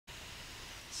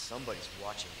Somebody's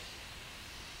watching me.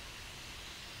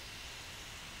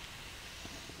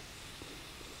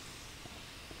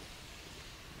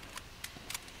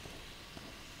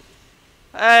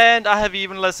 And I have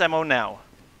even less ammo now.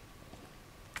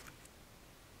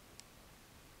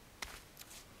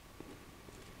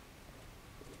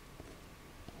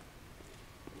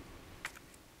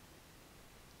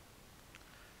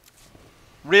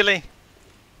 Really?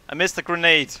 I missed the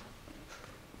grenade.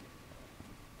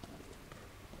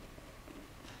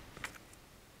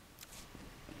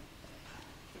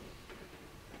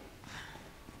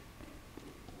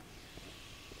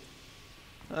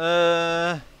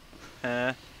 Uh,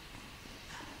 eh.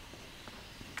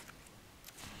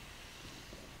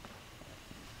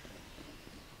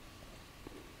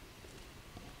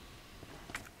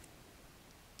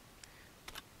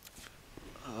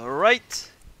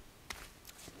 Alright.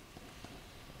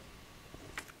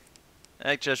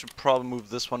 Actually, I should probably move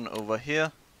this one over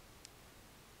here.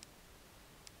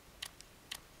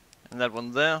 And that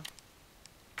one there.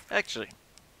 Actually.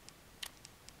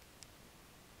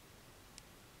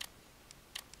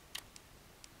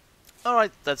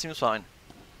 Alright, that seems fine.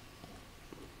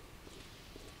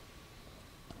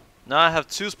 Now I have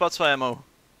 2 spots for ammo.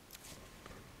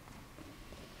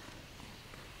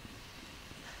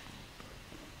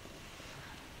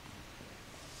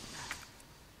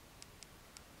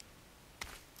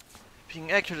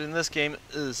 Being accurate in this game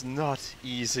is not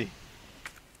easy.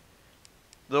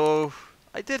 Though,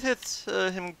 I did hit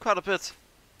him quite a bit.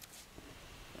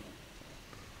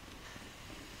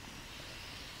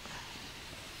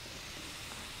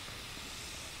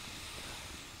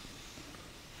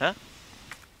 Huh?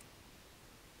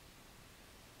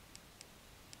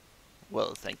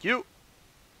 Well, thank you.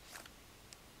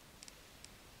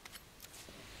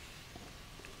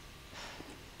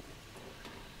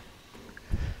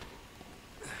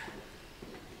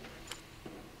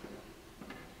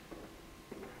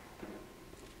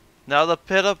 Now there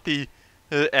better be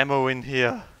ammo in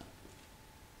here.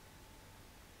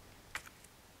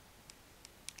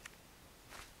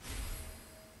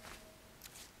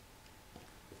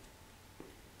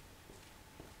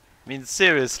 I mean,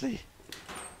 seriously.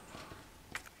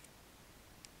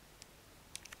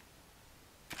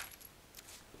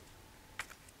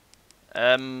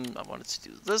 I wanted to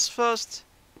do this first.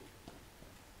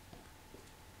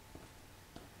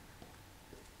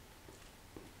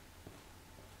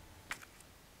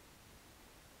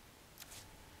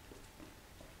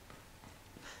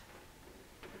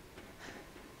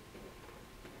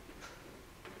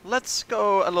 Let's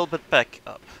go a little bit back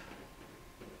up.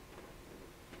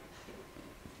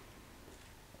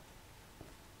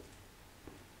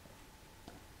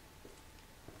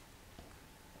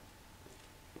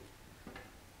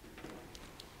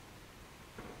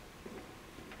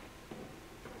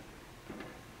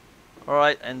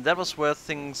 Alright, and that was where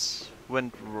things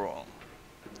went wrong.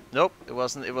 Nope, it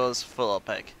wasn't, it was full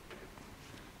pack.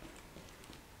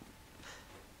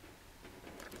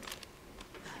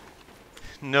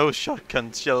 No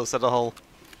shotgun shells at all.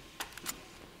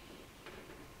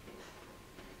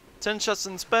 10 shots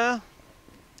in spare.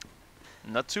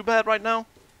 Not too bad right now.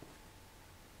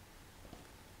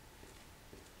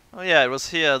 Oh yeah, it was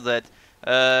here that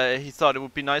he thought it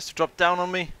would be nice to drop down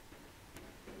on me.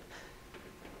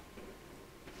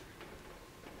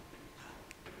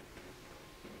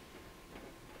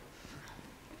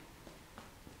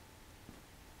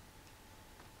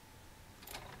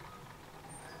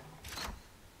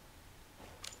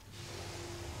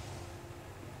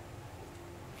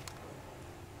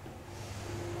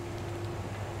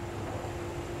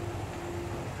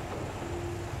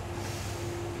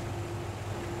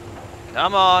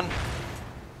 Come on.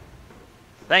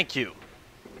 Thank you.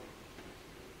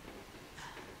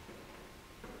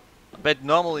 I bet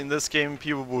normally in this game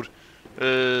people would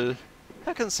have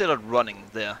considered running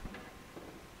there.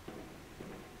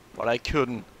 But I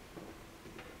couldn't.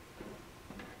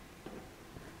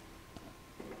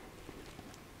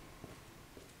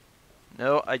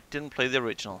 No, I didn't play the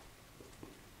original.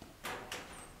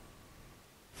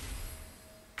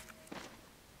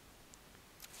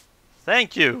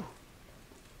 Thank you.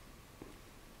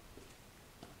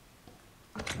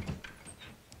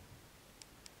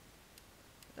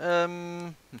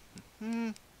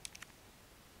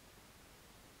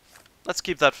 Let's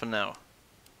keep that for now.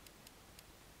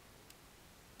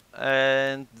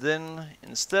 And then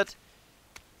instead,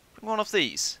 bring one of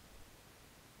these.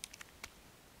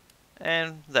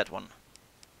 And that one.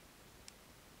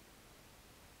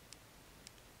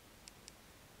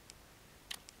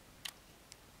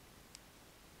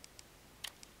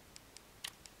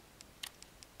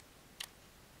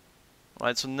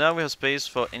 Right, so now we have space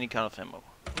for any kind of ammo.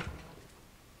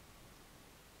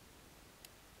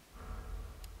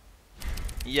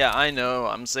 Yeah, I know,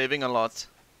 I'm saving a lot.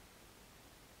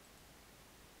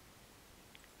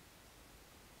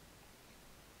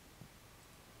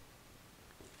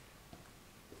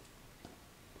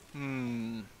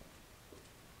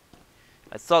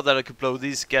 I thought that I could blow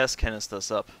these gas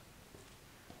canisters up.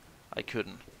 I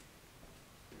couldn't.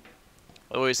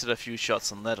 I wasted a few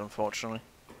shots on that, unfortunately.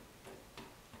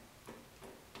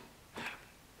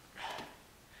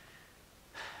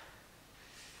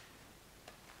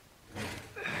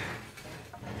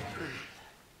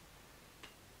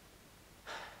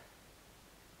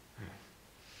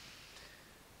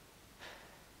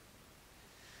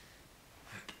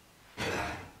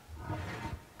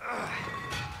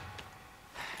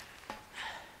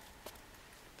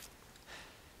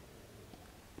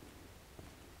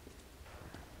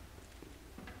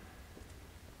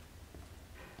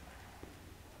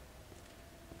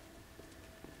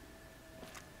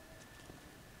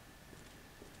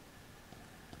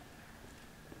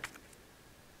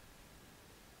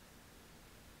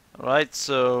 Right,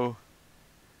 so...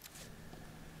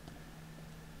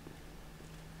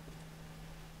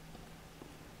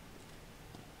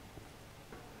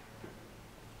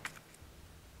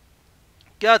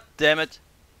 God damn it!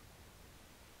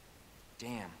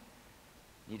 Damn.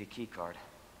 Need a key card.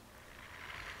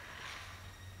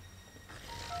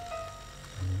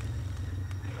 You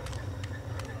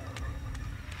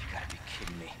gotta be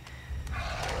kidding me.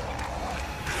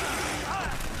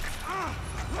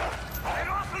 Get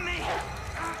off of me!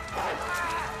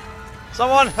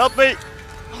 Someone help me!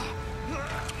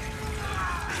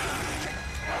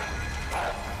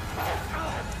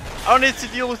 I need to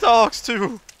deal with dogs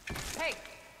too! Hey!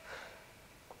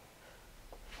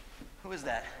 Who is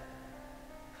that?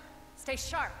 Stay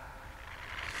sharp.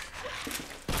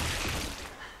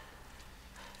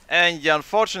 And yeah,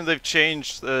 unfortunately they've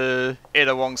changed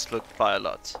Ada Wong's look by a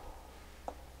lot.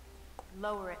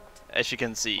 Lower it. As you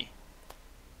can see.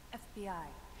 FBI.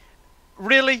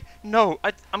 Really? No,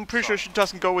 I'm pretty sure she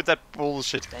doesn't go with that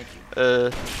bullshit. Thank you.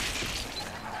 For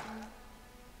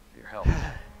your help.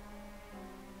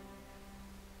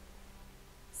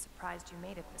 Surprised you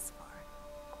made it this far.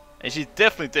 And she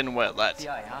definitely didn't wear that.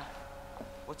 FBI, huh?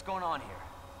 What's going on here?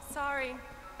 Sorry,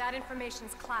 that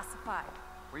information's classified.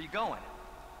 Where you going?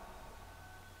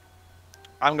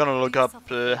 I'm gonna look up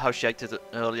how she acted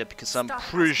earlier because I'm Stop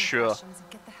pretty asking sure questions and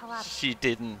get the hell out of she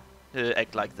didn't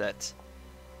act like that.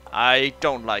 I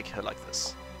don't like her like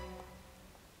this.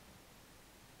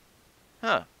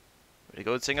 Huh. Really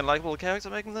good seeing a likable character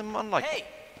making them unlikable. Hey!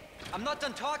 I'm not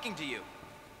done talking to you.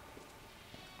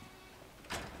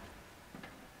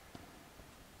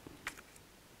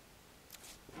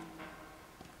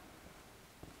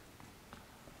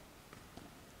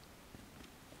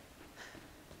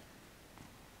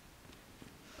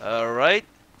 Alright.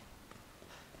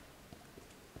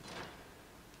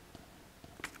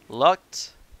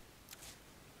 Locked.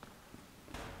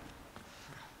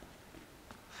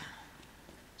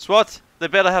 SWAT! They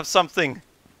better have something.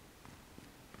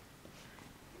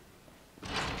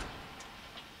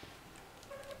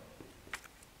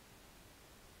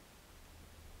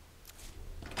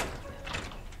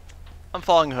 I'm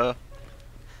following her.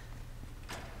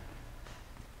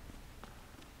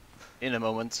 In a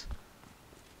moment.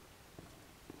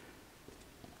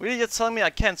 Were you just telling me I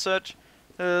can't search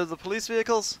the police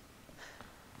vehicles?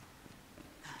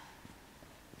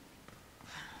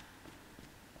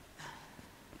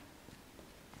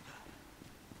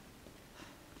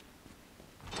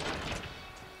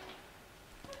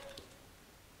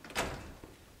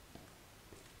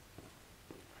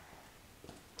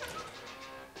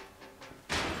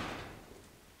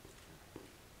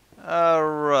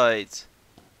 Alright.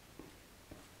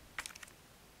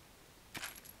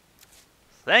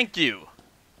 Thank you.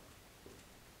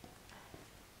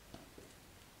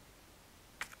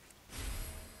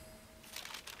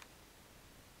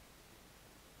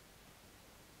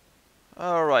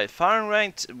 Alright, firing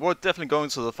range. We're definitely going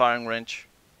to the firing range.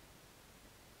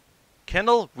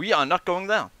 Kendall, we are not going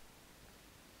down.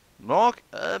 Morgue?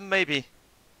 Maybe.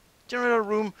 Generator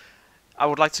room? I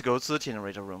would like to go to the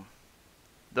generator room.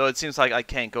 Though it seems like I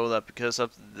can't go there because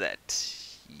of that.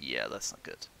 Yeah, that's not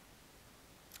good.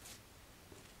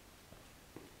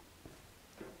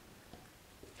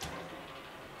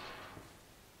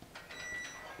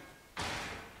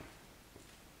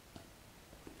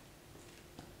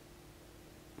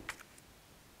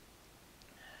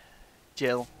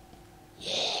 Jill.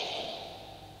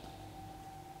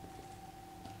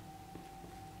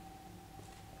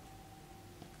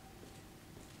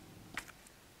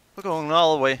 We're going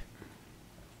all the way.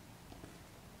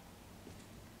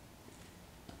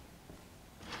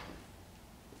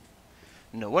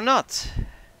 No, we're not.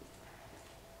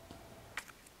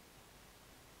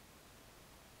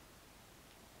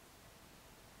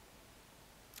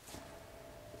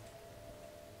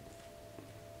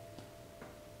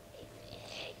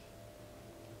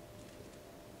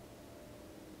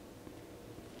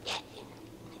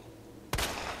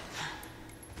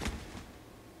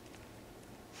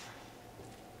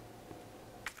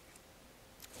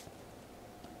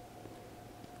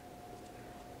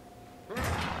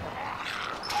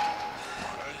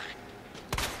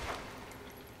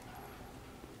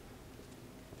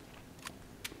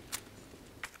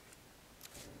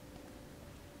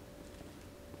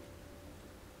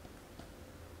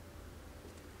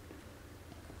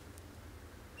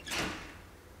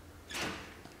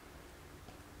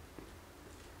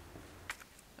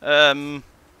 Um.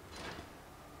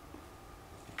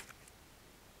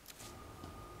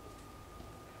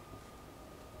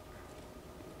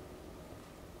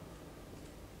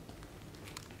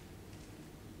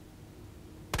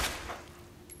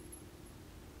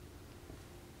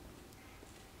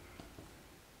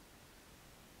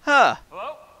 Huh.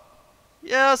 Hello?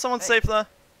 Yeah, someone's safe there. I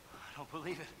don't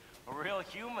believe it. A real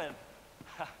human.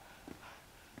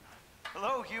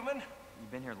 Hello, human. You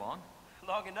been here long?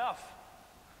 Long enough.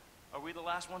 Are we the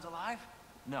last ones alive?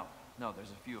 No,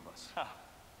 there's a few of us. Huh.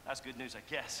 That's good news, I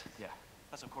guess. Yeah.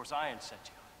 That's of course Irons sent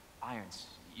you. Irons?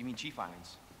 You mean Chief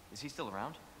Irons? Is he still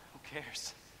around? Who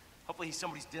cares? Hopefully he's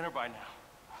somebody's dinner by now.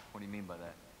 What do you mean by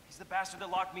that? He's the bastard that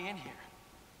locked me in here.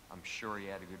 I'm sure he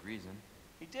had a good reason.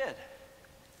 He did.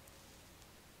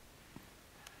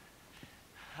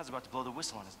 I was about to blow the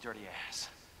whistle on his dirty ass.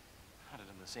 I'd have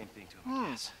done the same thing to him,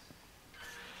 I guess.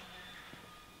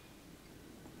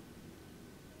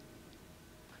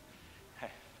 Hey,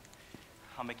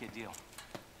 I'll make you a deal.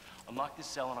 Unlock this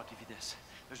cell and I'll give you this.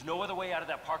 There's no other way out of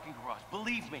that parking garage.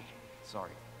 Believe me.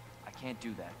 Sorry, I can't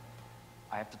do that.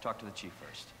 I have to talk to the chief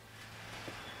first.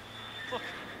 Look,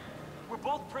 we're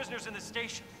both prisoners in this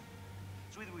station.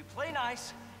 So either we play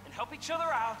nice and help each other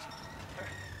out, or...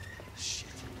 Shit.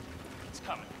 It's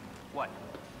coming. What?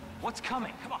 What's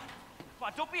coming? Come on. Come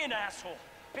on, don't be an asshole.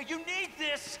 Hey, you need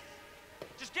this!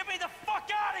 Just get me the fuck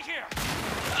out of here!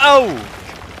 Oh!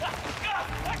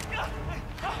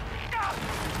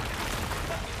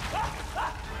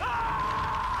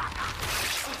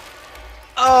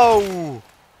 Oh!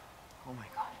 Oh my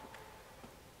god.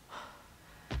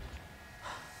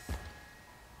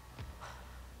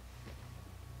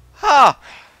 Ha!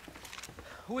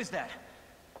 Who is that?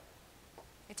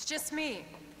 It's just me.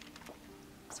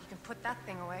 So you can put that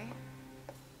thing away.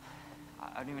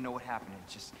 I don't even know what happened.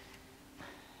 It just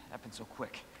happened so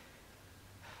quick.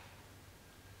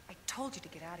 I told you to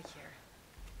get out of here.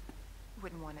 You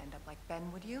wouldn't want to end up like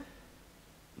Ben, would you?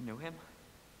 You knew him?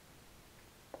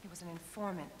 He was an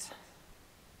informant.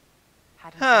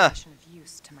 Had Huh. information of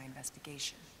use to my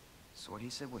investigation. So what he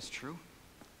said was true?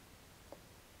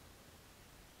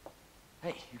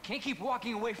 Hey, you can't keep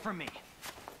walking away from me.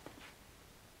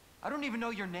 I don't even know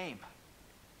your name.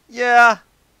 Yeah,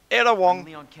 Ada I'm Wong.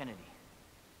 Leon Kennedy.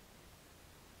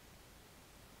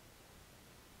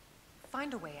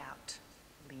 Find a way out,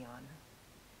 Leon.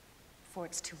 Before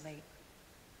it's too late.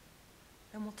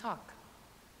 Then we'll talk.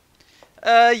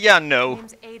 Yeah, My no.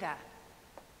 name's Ada.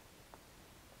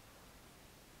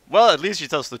 Well, at least she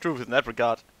tells the truth in that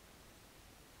regard.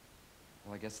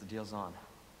 Well, I guess the deal's on.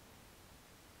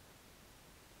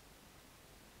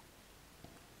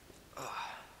 Ugh,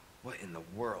 what in the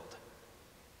world?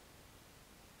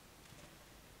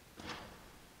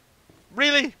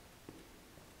 Really?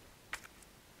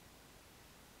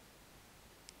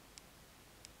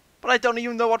 But I don't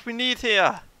even know what we need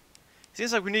here.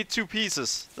 Seems like we need 2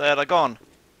 pieces that are gone.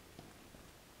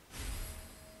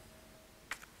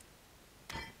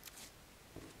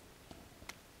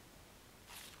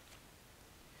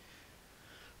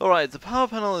 Alright, the power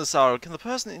panel is out. Can the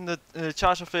person in the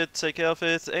charge of it take care of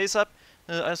it ASAP?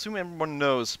 I assume everyone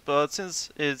knows, but since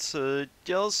it's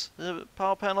Jill's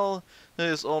power panel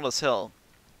is all as hell.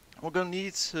 We're gonna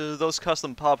need those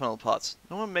custom power panel parts.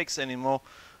 No one makes any more.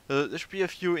 There should be a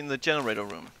few in the generator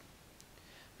room.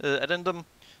 Addendum,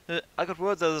 I got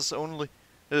word that there's only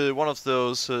one of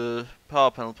those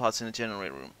power panel parts in the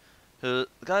generator room. The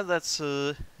guy that's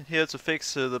here to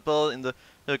fix the bell in the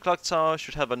clock tower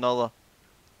should have another.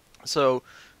 So,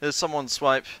 someone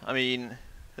swipe,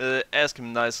 ask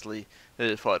him nicely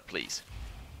for it, please.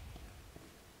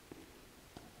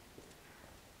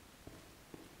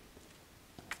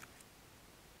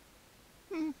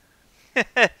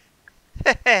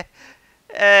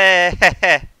 Eh,